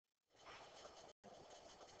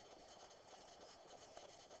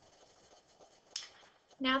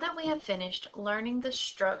Now that we have finished learning the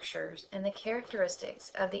structures and the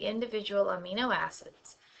characteristics of the individual amino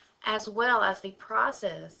acids, as well as the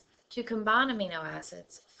process to combine amino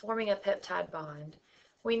acids forming a peptide bond,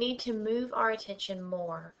 we need to move our attention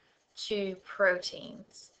more to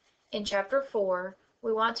proteins. In Chapter 4,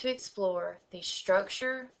 we want to explore the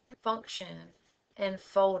structure, function, and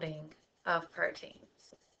folding of proteins.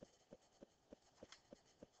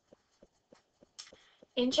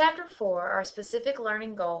 In Chapter 4, our specific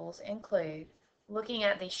learning goals include looking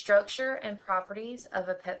at the structure and properties of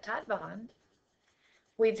a peptide bond.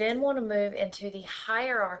 We then want to move into the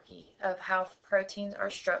hierarchy of how proteins are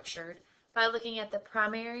structured by looking at the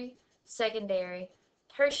primary, secondary,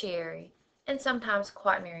 tertiary, and sometimes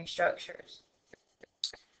quaternary structures.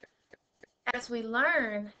 As we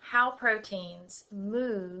learn how proteins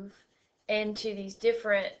move into these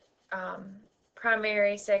different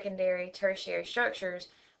primary, secondary, tertiary structures,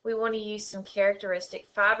 we want to use some characteristic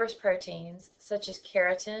fibrous proteins such as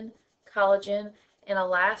keratin, collagen, and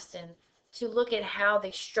elastin to look at how the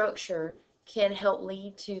structure can help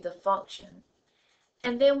lead to the function.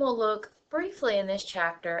 And then we'll look briefly in this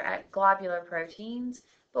chapter at globular proteins,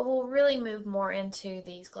 but we'll really move more into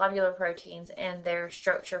these globular proteins and their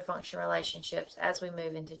structure-function relationships as we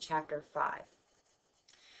move into Chapter 5.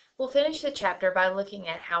 We'll finish the chapter by looking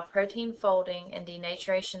at how protein folding and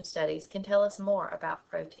denaturation studies can tell us more about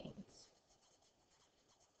proteins.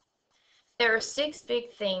 There are 6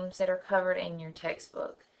 big themes that are covered in your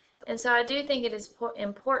textbook, and so I do think it is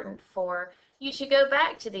important for you to go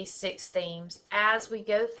back to these 6 themes as we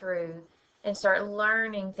go through and start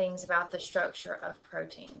learning things about the structure of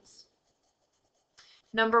proteins.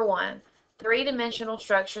 Number 1, 3-dimensional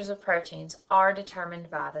structures of proteins are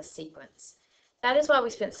determined by the sequence. That is why we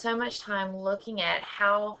spent so much time looking at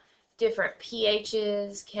how different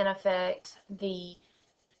pHs can affect the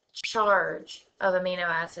charge of amino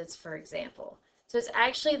acids, for example. So it's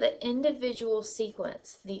actually the individual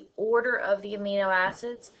sequence, the order of the amino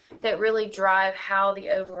acids, that really drive how the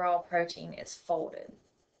overall protein is folded.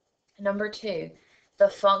 Number 2, the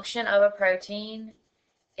function of a protein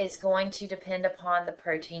is going to depend upon the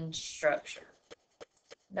protein structure.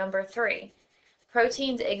 Number 3,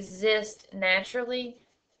 proteins exist naturally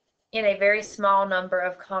in a very small number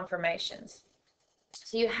of conformations.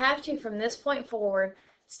 So you have to, from this point forward,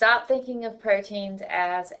 stop thinking of proteins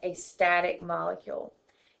as a static molecule.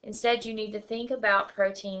 Instead, you need to think about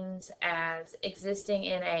proteins as existing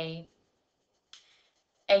in a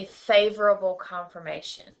favorable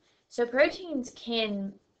conformation. So proteins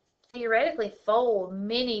can theoretically fold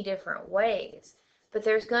many different ways, but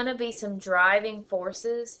there's going to be some driving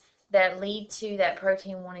forces that lead to that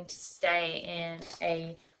protein wanting to stay in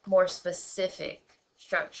a more specific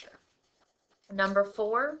structure. Number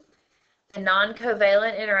 4, the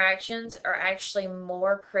non-covalent interactions are actually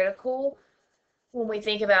more critical when we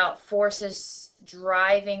think about forces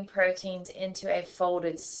driving proteins into a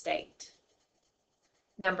folded state.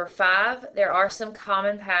 Number 5, there are some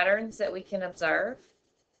common patterns that we can observe.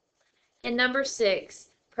 And number 6,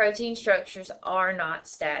 protein structures are not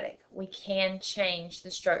static. We can change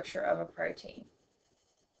the structure of a protein.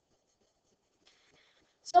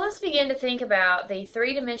 So let's begin to think about the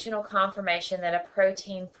 3-dimensional conformation that a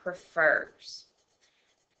protein prefers.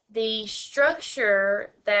 The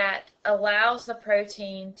structure that allows the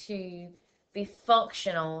protein to be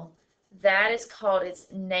functional, that is called its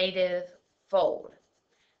native fold.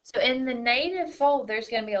 So in the native fold, there's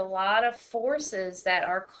going to be a lot of forces that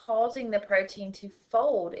are causing the protein to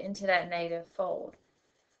fold into that native fold.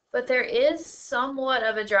 But there is somewhat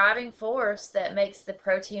of a driving force that makes the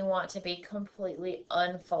protein want to be completely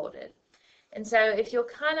unfolded. And so if you'll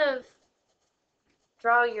kind of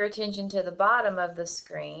draw your attention to the bottom of the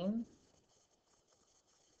screen,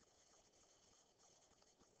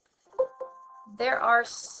 there are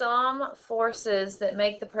some forces that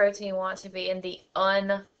make the protein want to be in the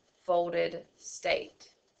unfolded state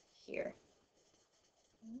here.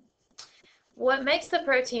 What makes the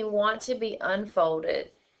protein want to be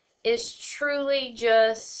unfolded is truly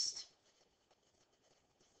just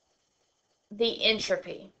the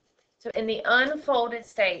entropy. So in the unfolded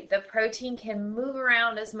state, the protein can move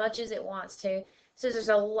around as much as it wants to, so there's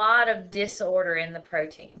a lot of disorder in the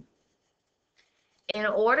protein. In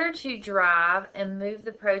order to drive and move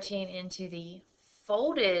the protein into the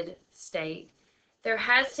folded state, there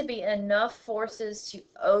has to be enough forces to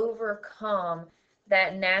overcome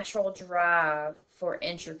that natural drive for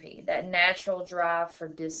entropy, that natural drive for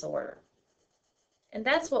disorder. And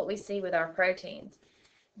that's what we see with our proteins.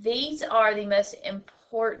 These are the most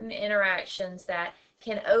important interactions that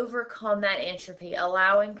can overcome that entropy,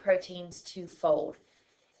 allowing proteins to fold.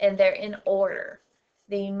 And they're in order.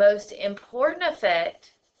 the most important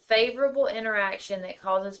effect, favorable interaction that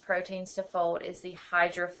causes proteins to fold, is the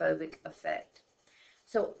hydrophobic effect.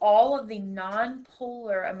 So all of the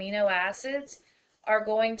non-polar amino acids are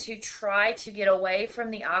going to try to get away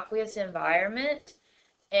from the aqueous environment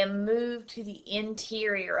and move to the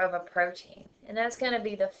interior of a protein. And that's going to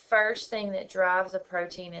be the first thing that drives a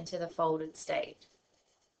protein into the folded state.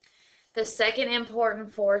 The second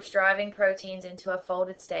important force driving proteins into a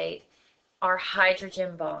folded state are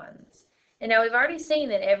hydrogen bonds. And now we've already seen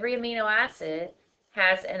that every amino acid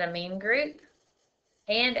has an amine group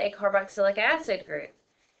and a carboxylic acid group.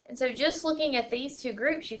 And so just looking at these two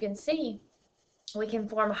groups, you can see we can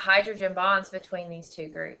form hydrogen bonds between these two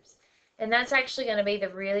groups. And that's actually going to be the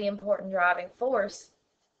really important driving force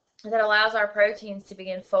that allows our proteins to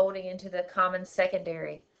begin folding into the common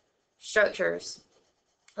secondary structures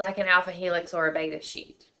like an alpha helix or a beta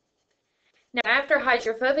sheet. Now, after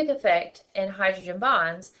hydrophobic effect and hydrogen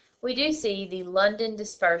bonds, we do see the London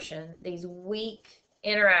dispersion, these weak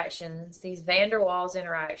interactions, these van der Waals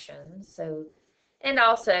interactions, and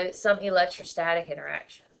also some electrostatic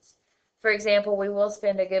interactions. For example, we will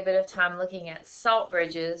spend a good bit of time looking at salt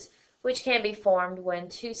bridges, which can be formed when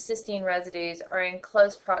two cysteine residues are in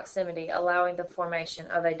close proximity, allowing the formation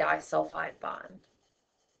of a disulfide bond.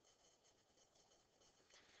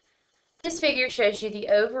 This figure shows you the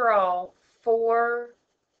overall 4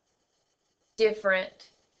 different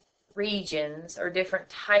regions or different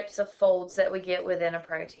types of folds that we get within a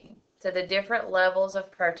protein. So the different levels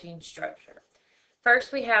of protein structure.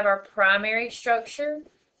 First, we have our primary structure.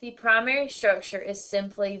 The primary structure is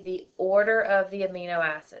simply the order of the amino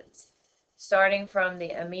acids, starting from the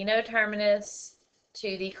amino terminus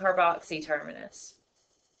to the carboxy terminus.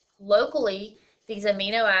 Locally, these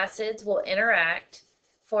amino acids will interact,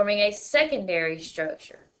 forming a secondary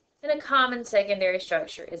structure, and a common secondary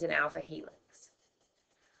structure is an alpha helix.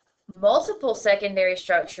 Multiple secondary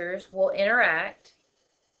structures will interact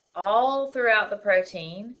all throughout the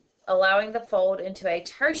protein, allowing the fold into a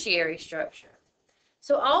tertiary structure.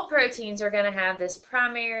 So all proteins are going to have this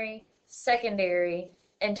primary, secondary,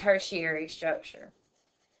 and tertiary structure.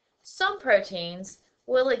 Some proteins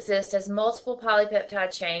will exist as multiple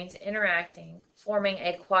polypeptide chains interacting, forming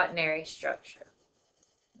a quaternary structure.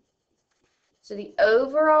 So the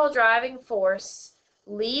overall driving force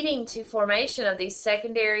leading to formation of these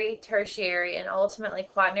secondary, tertiary, and ultimately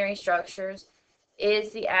quaternary structures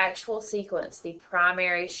is the actual sequence, the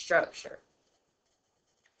primary structure.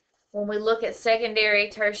 When we look at secondary,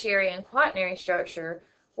 tertiary, and quaternary structure,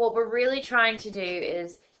 what we're really trying to do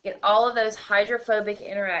is get all of those hydrophobic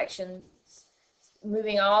interactions,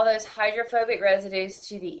 moving all those hydrophobic residues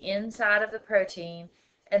to the inside of the protein,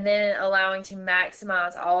 and then allowing to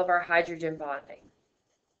maximize all of our hydrogen bonding.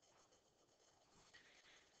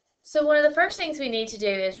 So one of the first things we need to do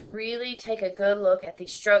is really take a good look at the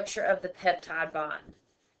structure of the peptide bond.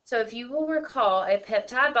 So if you will recall, a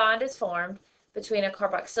peptide bond is formed between a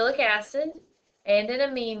carboxylic acid and an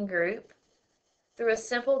amine group through a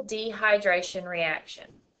simple dehydration reaction.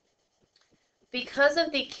 Because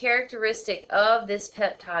of the characteristic of this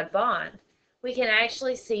peptide bond, we can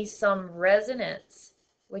actually see some resonance,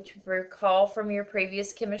 which recall from your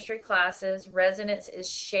previous chemistry classes, resonance is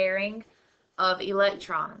sharing of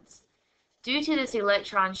electrons. Due to this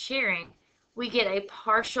electron sharing, we get a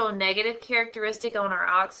partial negative characteristic on our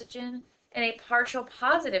oxygen and a partial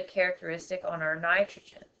positive characteristic on our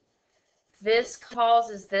nitrogen. This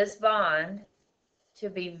causes this bond to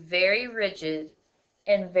be very rigid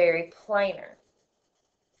and very planar.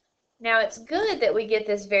 Now it's good that we get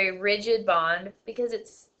this very rigid bond because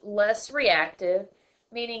it's less reactive,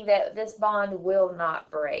 meaning that this bond will not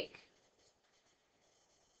break.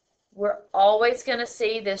 We're always going to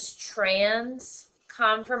see this trans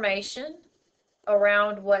conformation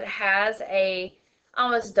around what has a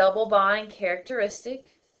almost double bond characteristic.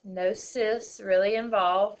 No cis really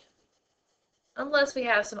involved, unless we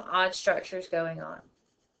have some odd structures going on.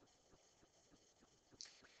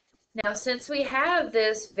 Now, since we have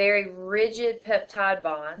this very rigid peptide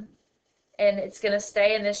bond, and it's going to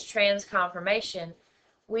stay in this trans conformation,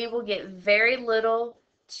 we will get very little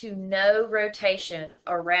to no rotation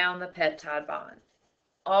around the peptide bond.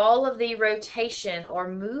 All of the rotation or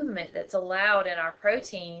movement that's allowed in our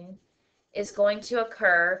protein is going to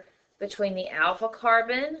occur between the alpha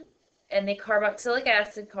carbon and the carboxylic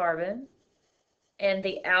acid carbon and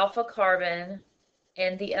the alpha carbon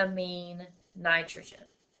and the amine nitrogen.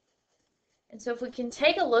 And so if we can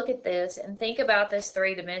take a look at this and think about this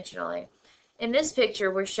three-dimensionally, in this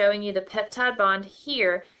picture we're showing you the peptide bond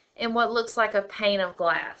here in what looks like a pane of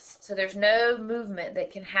glass. So there's no movement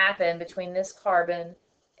that can happen between this carbon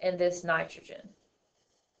and this nitrogen.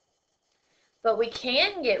 but we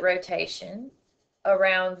can get rotation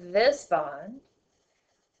around this bond.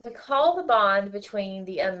 We call the bond between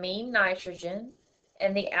the amine nitrogen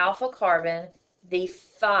and the alpha carbon the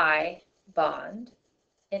phi bond,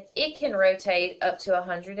 and it can rotate up to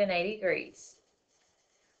 180 degrees.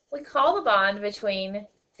 We call the bond between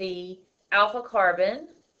the alpha carbon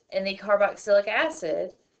and the carboxylic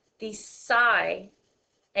acid the psi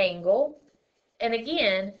angle, and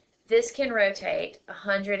again, this can rotate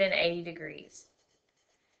 180 degrees.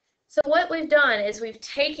 So what we've done is we've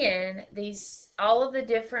taken all of the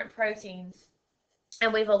different proteins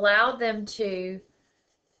and we've allowed them to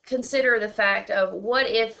consider the fact of what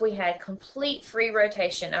if we had complete free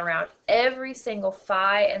rotation around every single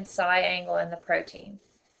phi and psi angle in the protein,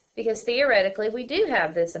 because theoretically we do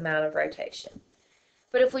have this amount of rotation.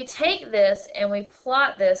 But if we take this and we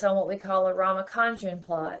plot this on what we call a Ramakrishnan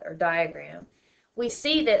plot or diagram, we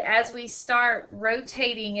see that as we start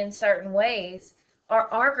rotating in certain ways, our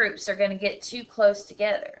R groups are going to get too close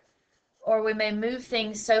together, or we may move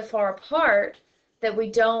things so far apart that we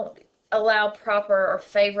don't allow proper or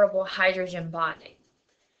favorable hydrogen bonding.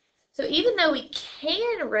 So even though we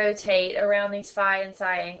can rotate around these phi and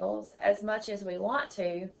psi angles as much as we want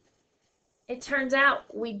to, it turns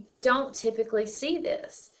out we don't typically see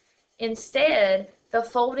this. Instead, the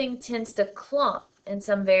folding tends to clump in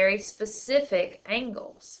some very specific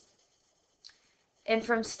angles. And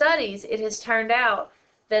from studies, it has turned out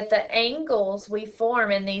that the angles we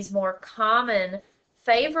form in these more common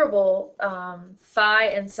favorable phi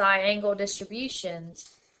and psi angle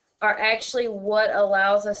distributions are actually what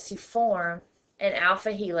allows us to form an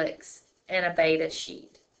alpha helix and a beta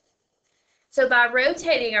sheet. So by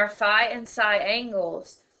rotating our phi and psi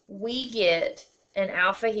angles, we get an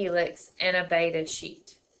alpha helix and a beta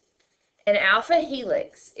sheet. An alpha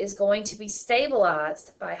helix is going to be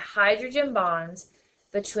stabilized by hydrogen bonds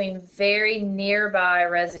between very nearby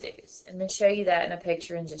residues. I'm going to show you that in a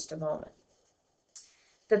picture in just a moment.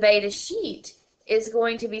 The beta sheet is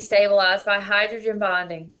going to be stabilized by hydrogen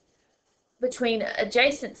bonding between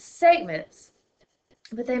adjacent segments,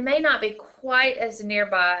 but they may not be quite as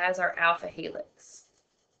nearby as our alpha helix.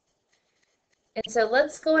 And so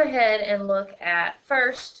let's go ahead and look at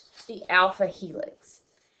first the alpha helix.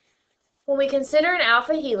 When we consider an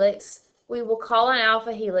alpha helix, we will call an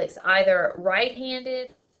alpha helix either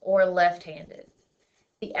right-handed or left-handed.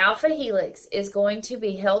 The alpha helix is going to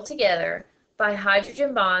be held together by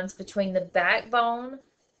hydrogen bonds between the backbone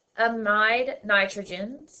amide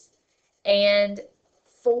nitrogens and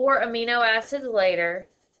 4 amino acids later,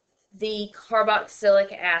 the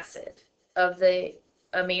carboxylic acid of the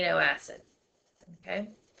amino acid. Okay?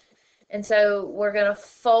 And so we're going to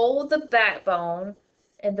fold the backbone,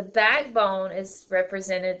 and the backbone is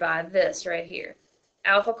represented by this right here.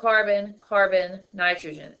 Alpha carbon, carbon,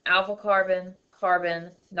 nitrogen. Alpha carbon,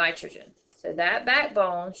 carbon, nitrogen. So that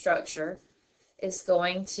backbone structure is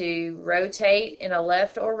going to rotate in a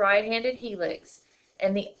left or right-handed helix,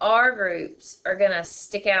 and the R groups are going to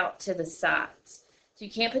stick out to the sides. So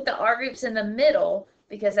you can't put the R groups in the middle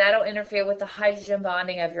because that'll interfere with the hydrogen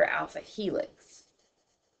bonding of your alpha helix.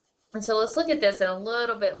 And so let's look at this in a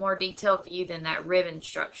little bit more detailed view than that ribbon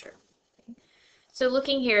structure. So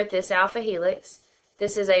looking here at this alpha helix,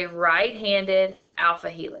 this is a right-handed alpha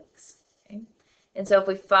helix. Okay? And so if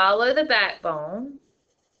we follow the backbone,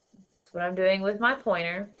 that's what I'm doing with my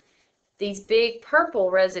pointer, these big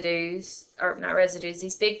purple residues, or not residues,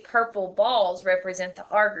 these big purple balls represent the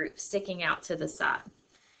R group sticking out to the side.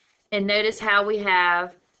 And notice how we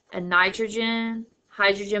have a nitrogen,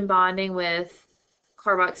 hydrogen bonding with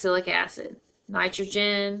carboxylic acid.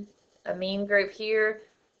 Nitrogen, amine group here,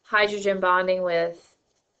 hydrogen bonding with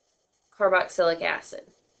carboxylic acid.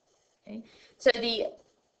 Okay? So the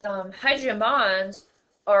hydrogen bonds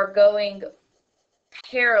are going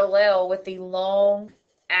parallel with the long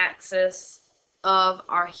axis of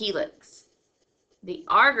our helix. The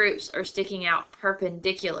R groups are sticking out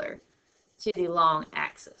perpendicular to the long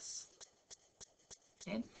axis.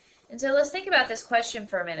 Okay? And so let's think about this question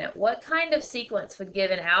for a minute. What kind of sequence would give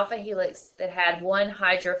an alpha helix that had one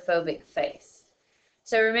hydrophobic face?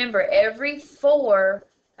 So remember, every 4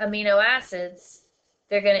 amino acids,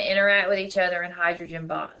 they're going to interact with each other in hydrogen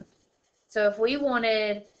bond. So if we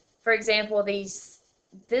wanted, for example, this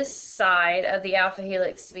side of the alpha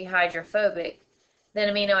helix to be hydrophobic,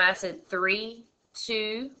 then amino acid 3,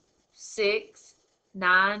 2, 6,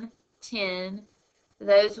 9, 10,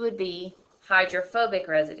 those would be hydrophobic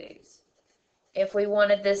residues. If we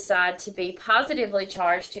wanted this side to be positively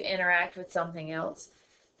charged to interact with something else,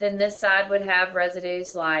 then this side would have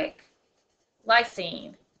residues like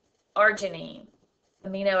lysine, arginine,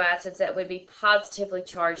 amino acids that would be positively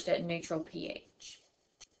charged at neutral pH.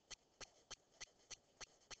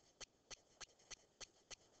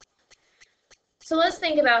 So let's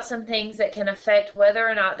think about some things that can affect whether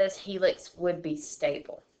or not this helix would be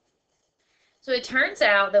stable. So it turns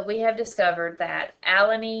out that we have discovered that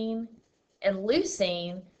alanine and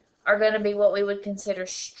leucine are going to be what we would consider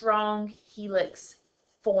strong helix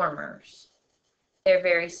formers. They're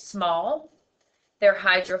very small, they're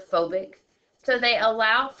hydrophobic, so they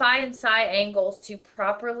allow phi and psi angles to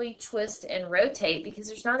properly twist and rotate because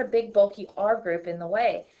there's not a big bulky R group in the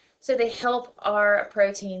way. So they help our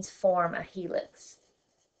proteins form a helix.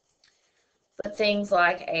 But things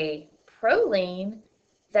like a proline,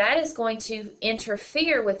 that is going to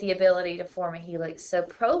interfere with the ability to form a helix. So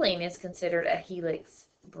proline is considered a helix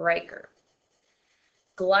breaker.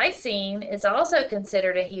 Glycine is also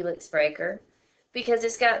considered a helix breaker because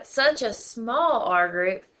it's got such a small R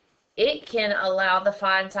group, it can allow the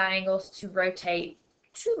phi and psi angles to rotate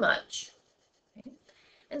too much. Okay?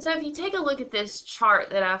 And so if you take a look at this chart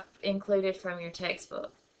that I've included from your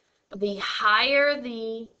textbook, the higher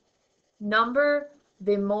the number,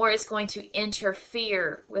 the more it's going to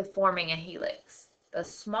interfere with forming a helix. The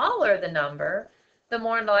smaller the number, the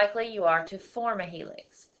more likely you are to form a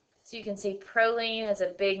helix. So you can see proline has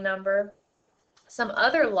a big number. Some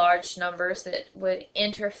other large numbers that would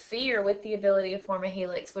interfere with the ability to form a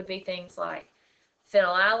helix would be things like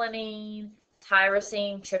phenylalanine,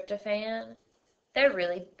 tyrosine, tryptophan. They're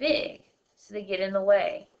really big, so they get in the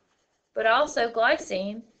way. But also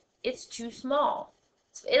glycine, it's too small.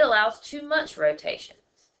 So it allows too much rotation.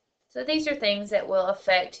 So these are things that will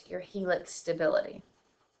affect your helix stability.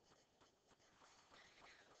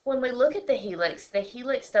 When we look at the helix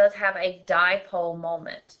does have a dipole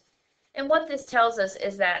moment. And what this tells us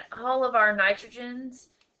is that all of our nitrogens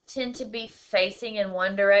tend to be facing in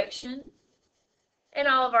one direction, and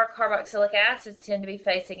all of our carboxylic acids tend to be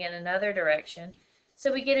facing in another direction.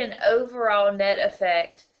 So we get an overall net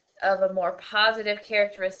effect of a more positive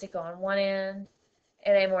characteristic on one end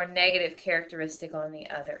and a more negative characteristic on the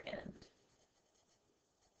other end.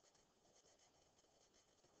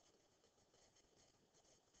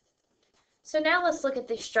 So now let's look at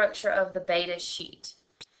the structure of the beta sheet.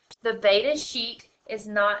 The beta sheet is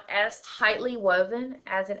not as tightly woven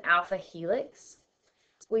as an alpha helix.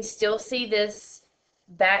 We still see this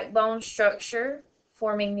backbone structure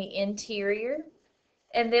forming the interior,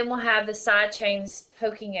 and then we'll have the side chains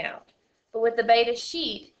poking out. But with the beta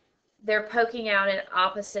sheet, they're poking out in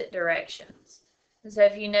opposite directions. And so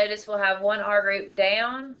if you notice, we'll have one R group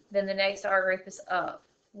down, then the next R group is up.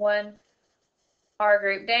 One R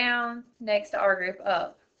group down, next R group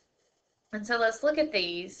up. And so let's look at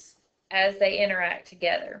these as they interact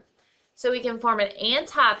together. So we can form an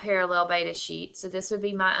anti-parallel beta sheet. So this would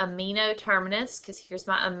be my amino terminus, because here's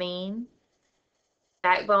my amine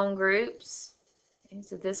backbone groups. Okay,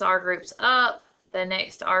 so this R group's up, the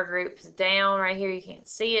next R group's down. Right here you can't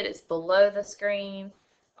see it, it's below the screen.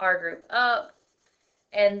 R group up,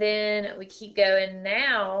 and then we keep going.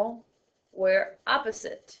 Now we're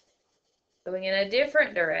opposite, going in a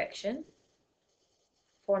different direction,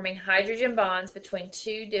 forming hydrogen bonds between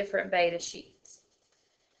two different beta sheets.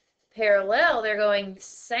 Parallel, they're going the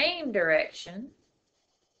same direction,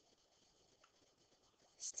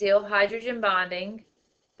 still hydrogen bonding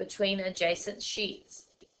between adjacent sheets.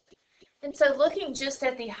 And so looking just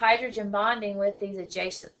at the hydrogen bonding with these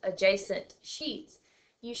adjacent sheets,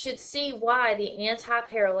 you should see why the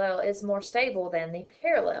anti-parallel is more stable than the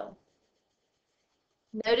parallel.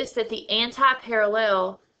 Notice that the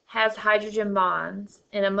anti-parallel has hydrogen bonds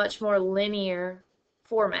in a much more linear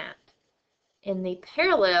format. In the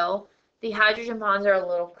parallel, the hydrogen bonds are a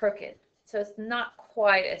little crooked, so it's not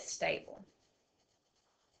quite as stable.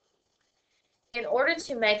 In order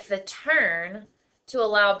to make the turn to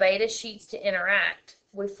allow beta sheets to interact,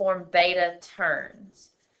 we form beta turns.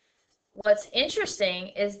 What's interesting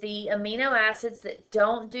is the amino acids that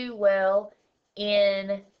don't do well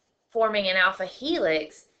in forming an alpha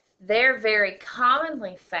helix, they're very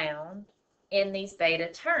commonly found in these beta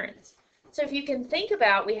turns. So if you can think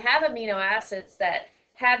about, we have amino acids that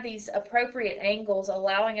have these appropriate angles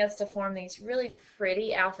allowing us to form these really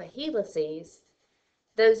pretty alpha helices.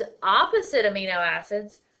 Those opposite amino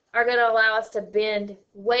acids are going to allow us to bend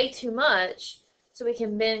way too much, so we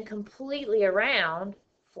can bend completely around,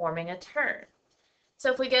 forming a turn.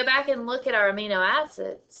 So if we go back and look at our amino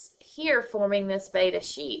acids here forming this beta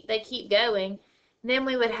sheet, they keep going, then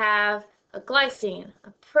we would have a glycine,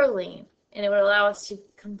 a proline, and it would allow us to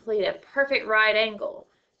complete a perfect right angle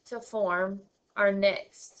to form our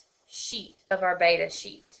next sheet of our beta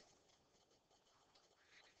sheet.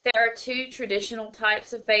 There are two traditional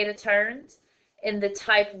types of beta turns. In the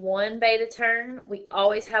type 1 beta turn, we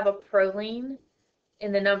always have a proline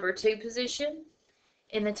in the number 2 position.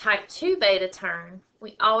 In the type 2 beta turn,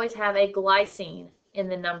 we always have a glycine in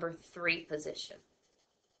the number 3 position.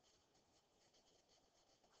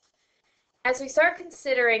 As we start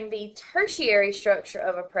considering the tertiary structure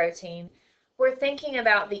of a protein, we're thinking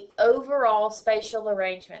about the overall spatial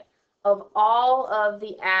arrangement of all of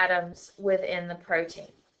the atoms within the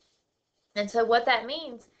protein. And so what that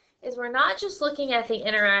means is we're not just looking at the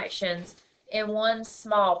interactions in one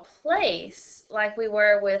small place like we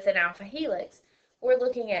were with an alpha helix. We're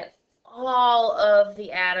looking at all of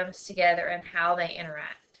the atoms together and how they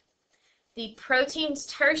interact. The protein's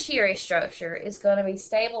tertiary structure is going to be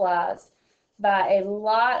stabilized by a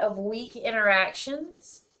lot of weak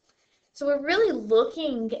interactions. So we're really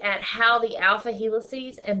looking at how the alpha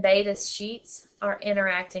helices and beta sheets are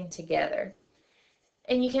interacting together.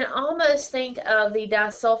 And you can almost think of the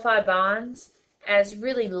disulfide bonds as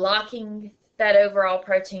really locking that overall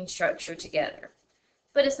protein structure together.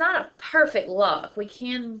 But it's not a perfect lock. We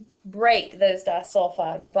can break those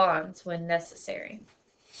disulfide bonds when necessary.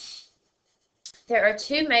 There are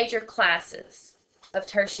two major classes of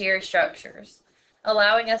tertiary structures,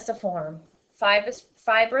 allowing us to form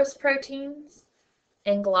fibrous proteins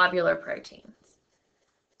and globular proteins.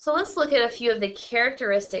 So let's look at a few of the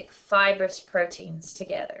characteristic fibrous proteins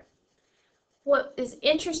together. What is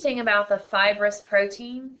interesting about the fibrous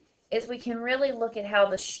protein is we can really look at how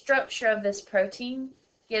the structure of this protein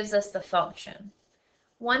gives us the function.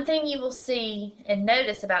 One thing you will see and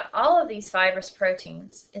notice about all of these fibrous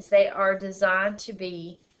proteins is they are designed to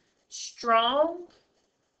be strong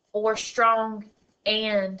or strong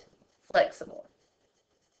and flexible.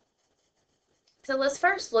 So let's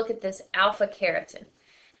first look at this alpha keratin.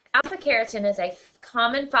 Alpha keratin is a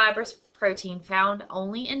common fibrous protein found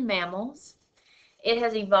only in mammals. It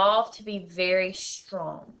has evolved to be very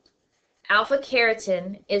strong. Alpha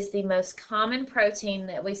keratin is the most common protein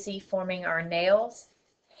that we see forming our nails,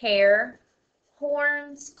 hair,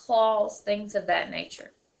 horns, claws, things of that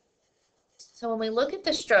nature. So when we look at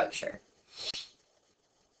the structure,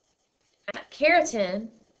 keratin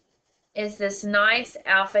is this nice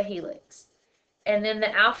alpha helix. And then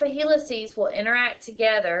the alpha helices will interact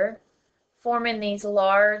together, forming these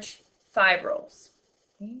large fibrils.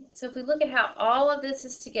 Okay? So if we look at how all of this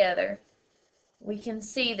is together, we can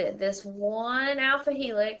see that this one alpha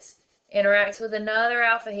helix interacts with another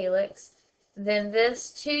alpha helix. Then this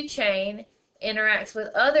 2 chain interacts with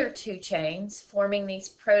other 2 chains, forming these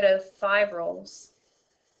protofibrils,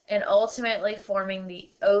 and ultimately forming the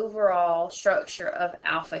overall structure of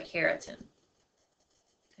alpha keratin.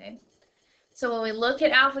 Okay? So when we look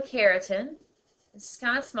at alpha keratin, this is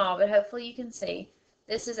kind of small, but hopefully you can see,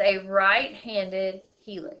 this is a right-handed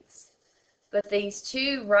helix. But these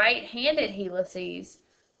 2 right-handed helices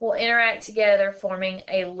will interact together, forming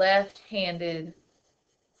a left-handed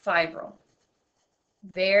fibril.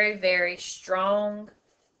 Very, very strong,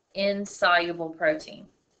 insoluble protein.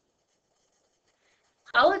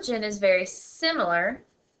 Collagen is very similar.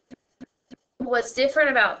 What's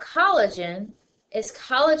different about collagen is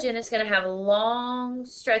going to have long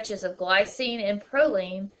stretches of glycine and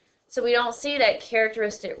proline, so we don't see that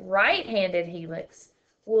characteristic right-handed helix.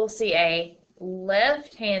 We'll see a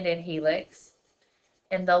left-handed helix,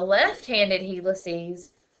 and the left-handed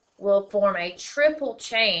helices will form a triple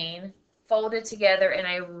chain folded together in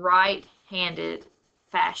a right-handed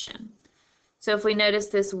fashion. So if we notice,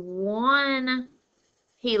 this one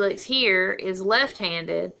helix here is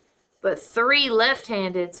left-handed, but 3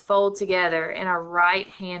 left-handeds fold together in a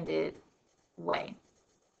right-handed way.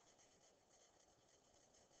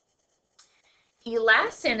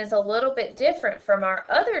 Elastin is a little bit different from our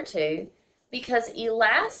other 2 because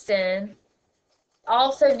elastin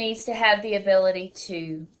also needs to have the ability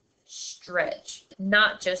to stretch,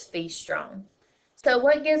 not just be strong. So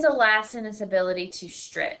what gives elastin its ability to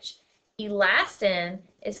stretch? Elastin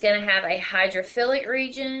is going to have a hydrophilic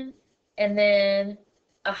region and then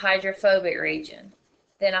a hydrophobic region,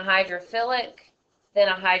 then a hydrophilic, then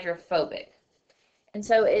a hydrophobic. And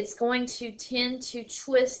so it's going to tend to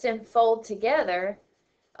twist and fold together,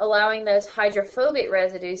 allowing those hydrophobic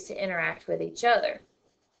residues to interact with each other.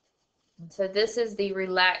 And so this is the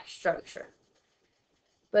relaxed structure.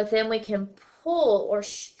 But then we can pull or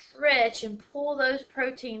stretch and pull those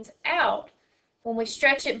proteins out. When we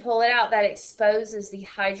stretch it and pull it out, that exposes the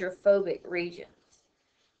hydrophobic regions.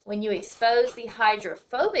 When you expose the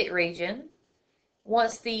hydrophobic region,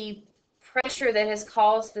 once the pressure that has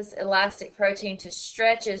caused this elastic protein to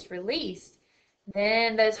stretch is released,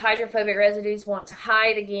 then those hydrophobic residues want to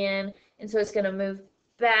hide again, and so it's going to move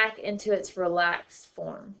back into its relaxed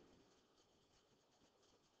form.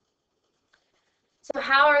 So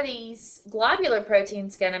how are these globular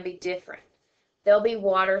proteins going to be different? They'll be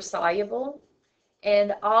water soluble,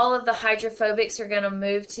 and all of the hydrophobics are going to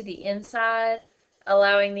move to the inside,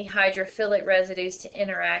 allowing the hydrophilic residues to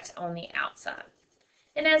interact on the outside.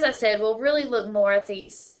 And as I said, we'll really look more at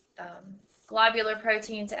these globular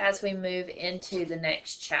proteins as we move into the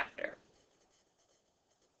next chapter.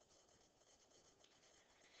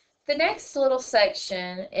 The next little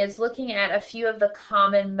section is looking at a few of the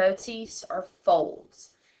common motifs or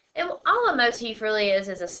folds. And all a motif really is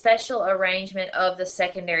a special arrangement of the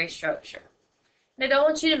secondary structure. And I don't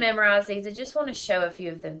want you to memorize these, I just want to show a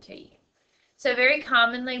few of them to you. So very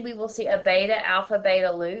commonly we will see a beta alpha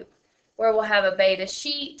beta loop where we'll have a beta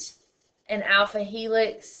sheet, an alpha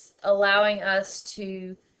helix, allowing us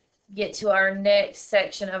to get to our next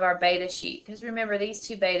section of our beta sheet. Because remember, these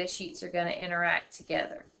two beta sheets are going to interact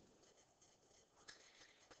together.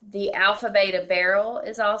 The alpha beta barrel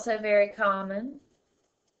is also very common.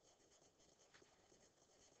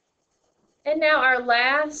 And now our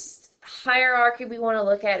last hierarchy we want to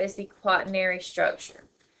look at is the quaternary structure.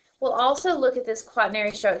 We'll also look at this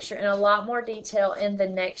quaternary structure in a lot more detail in the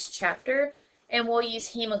next chapter, and we'll use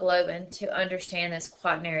hemoglobin to understand this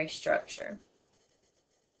quaternary structure.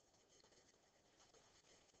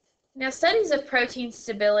 Now, studies of protein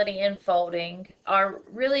stability and folding are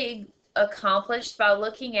really accomplished by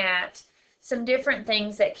looking at some different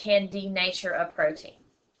things that can denature a protein.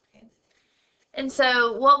 Okay. And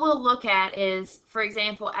so what we'll look at is, for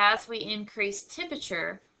example, as we increase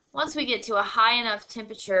temperature, once we get to a high enough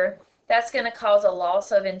temperature, that's going to cause a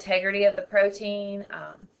loss of integrity of the protein.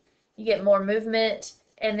 You get more movement,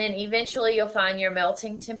 and then eventually you'll find your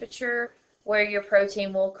melting temperature where your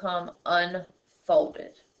protein will come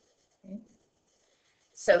unfolded. Okay.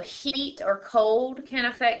 So heat or cold can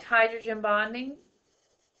affect hydrogen bonding.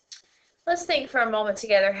 Let's think for a moment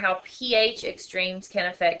together how pH extremes can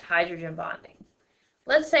affect hydrogen bonding.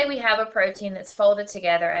 Let's say we have a protein that's folded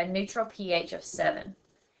together at neutral pH of 7.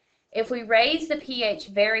 If we raise the pH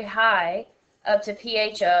very high, up to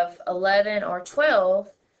pH of 11 or 12,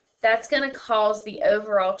 that's going to cause the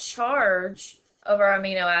overall charge of our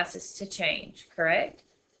amino acids to change, correct?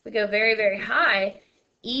 If we go very, very high,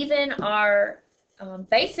 even our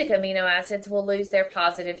basic amino acids will lose their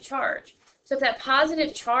positive charge. So if that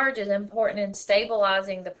positive charge is important in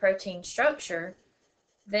stabilizing the protein structure,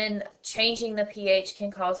 then changing the pH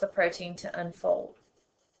can cause the protein to unfold.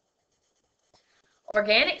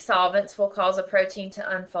 Organic solvents will cause a protein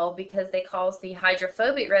to unfold because they cause the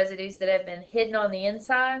hydrophobic residues that have been hidden on the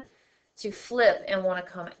inside to flip and want to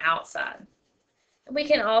come outside. And we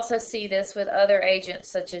can also see this with other agents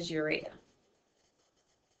such as urea.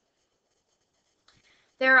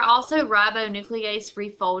 There are also ribonuclease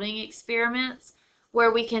refolding experiments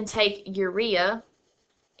where we can take urea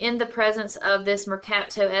in the presence of this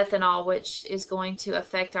mercaptoethanol, which is going to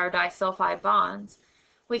affect our disulfide bonds.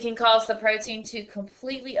 We can cause the protein to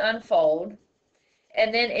completely unfold,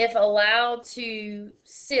 and then if allowed to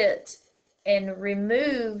sit and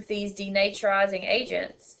remove these denaturizing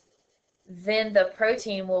agents, then the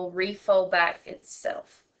protein will refold back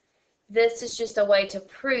itself. This is just a way to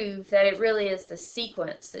prove that it really is the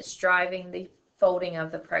sequence that's driving the folding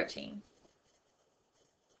of the protein.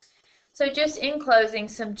 So just in closing,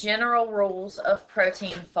 some general rules of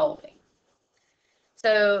protein folding.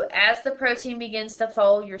 So as the protein begins to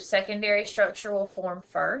fold, your secondary structure will form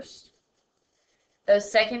first.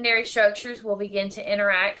 Those secondary structures will begin to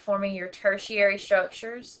interact, forming your tertiary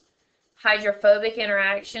structures. Hydrophobic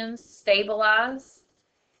interactions stabilize.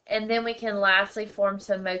 And then we can lastly form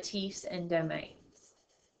some motifs and domains.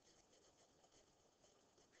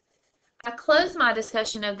 I close my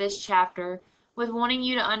discussion of this chapter with wanting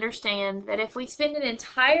you to understand that if we spend an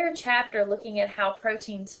entire chapter looking at how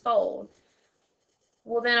proteins fold,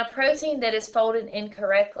 well then a protein that is folded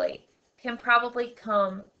incorrectly can probably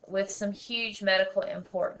come with some huge medical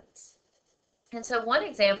importance. And so one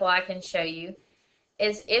example I can show you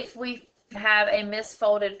is if we have a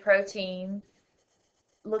misfolded protein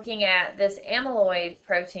looking at this amyloid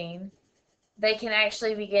protein, they can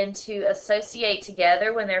actually begin to associate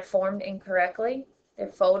together when they're formed incorrectly. They're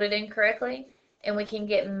folded incorrectly, and we can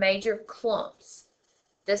get major clumps.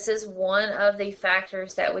 This is one of the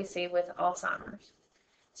factors that we see with Alzheimer's.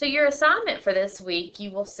 So your assignment for this week,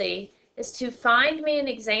 you will see, is to find me an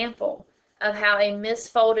example of how a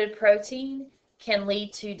misfolded protein can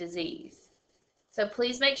lead to disease. So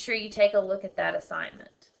please make sure you take a look at that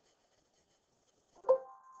assignment.